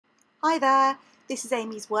Hi there, this is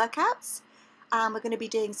Amy's Workouts and we're going to be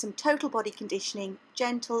doing some total body conditioning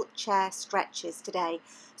gentle chair stretches today.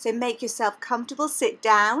 So make yourself comfortable, sit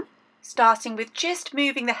down, starting with just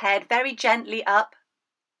moving the head very gently up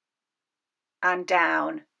and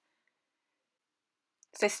down.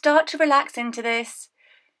 So start to relax into this.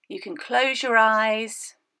 You can close your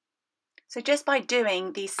eyes. So just by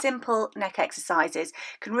doing these simple neck exercises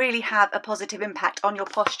can really have a positive impact on your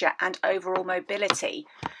posture and overall mobility.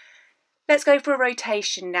 Let's go for a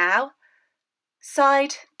rotation now,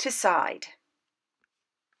 side to side.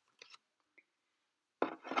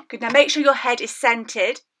 Good, now make sure your head is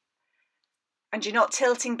centered and you're not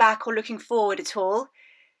tilting back or looking forward at all.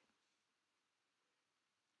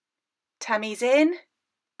 Tummy's in,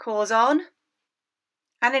 cores on,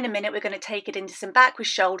 and in a minute we're going to take it into some back with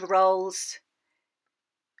shoulder rolls.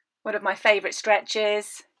 One of my favourite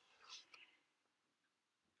stretches.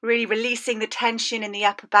 Really releasing the tension in the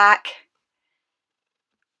upper back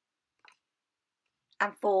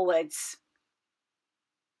and forwards.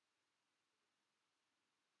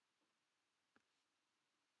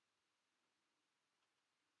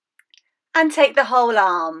 And take the whole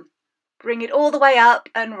arm. Bring it all the way up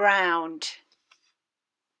and round.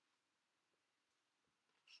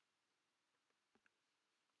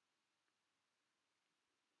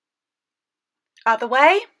 Other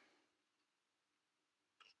way.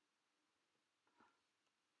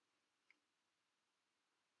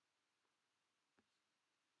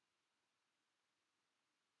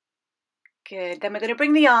 Good, then we're going to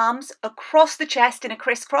bring the arms across the chest in a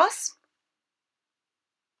crisscross.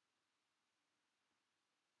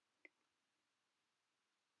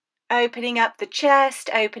 Opening up the chest,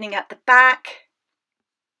 opening up the back.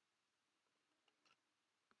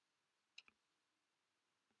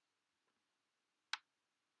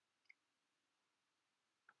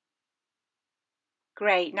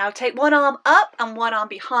 Great, now take one arm up and one arm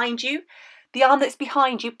behind you. The arm that's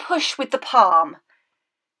behind you, push with the palm.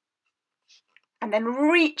 And then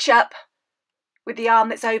reach up with the arm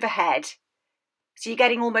that's overhead. So you're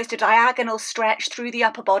getting almost a diagonal stretch through the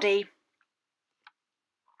upper body.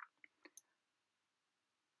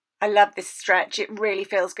 I love this stretch, it really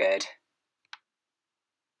feels good.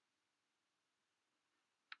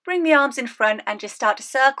 Bring the arms in front and just start to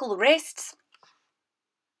circle the wrists.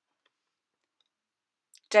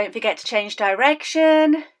 Don't forget to change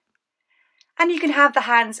direction. And you can have the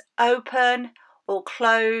hands open or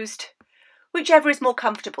closed, whichever is more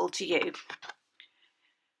comfortable to you.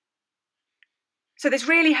 So this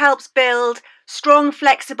really helps build strong,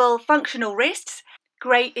 flexible, functional wrists.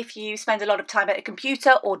 Great if you spend a lot of time at a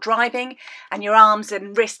computer or driving and your arms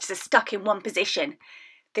and wrists are stuck in one position.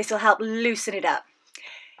 This will help loosen it up.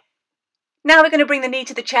 Now we're going to bring the knee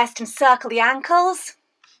to the chest and circle the ankles.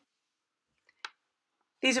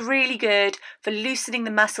 These are really good for loosening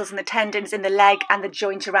the muscles and the tendons in the leg and the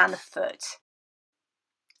joint around the foot.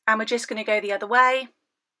 And we're just going to go the other way.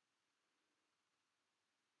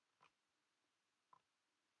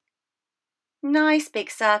 Nice big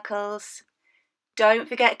circles. Don't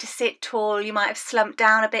forget to sit tall. You might have slumped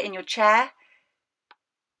down a bit in your chair.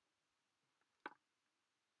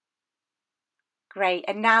 Great,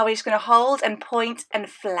 and now we're just going to hold and point and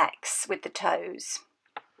flex with the toes.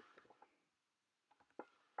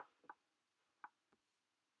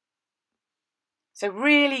 So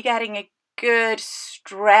really getting a good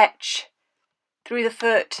stretch through the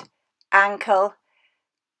foot, ankle,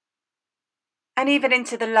 and even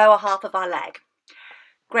into the lower half of our leg.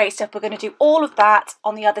 Great stuff, we're going to do all of that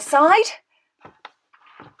on the other side.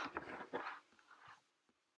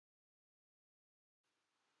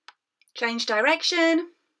 Change direction.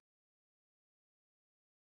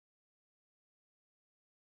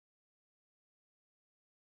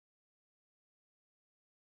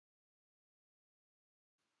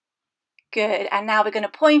 Good, and now we're going to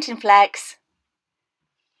point and flex.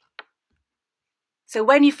 So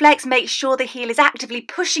when you flex, make sure the heel is actively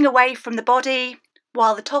pushing away from the body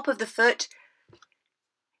while the top of the foot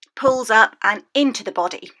pulls up and into the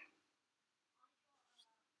body.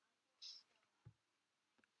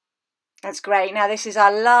 That's great. Now this is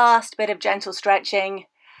our last bit of gentle stretching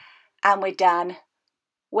and we're done.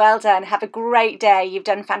 Well done. Have a great day. You've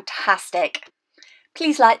done fantastic.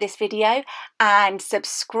 Please like this video and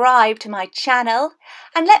subscribe to my channel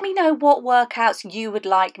and let me know what workouts you would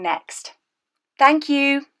like next. Thank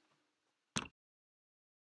you.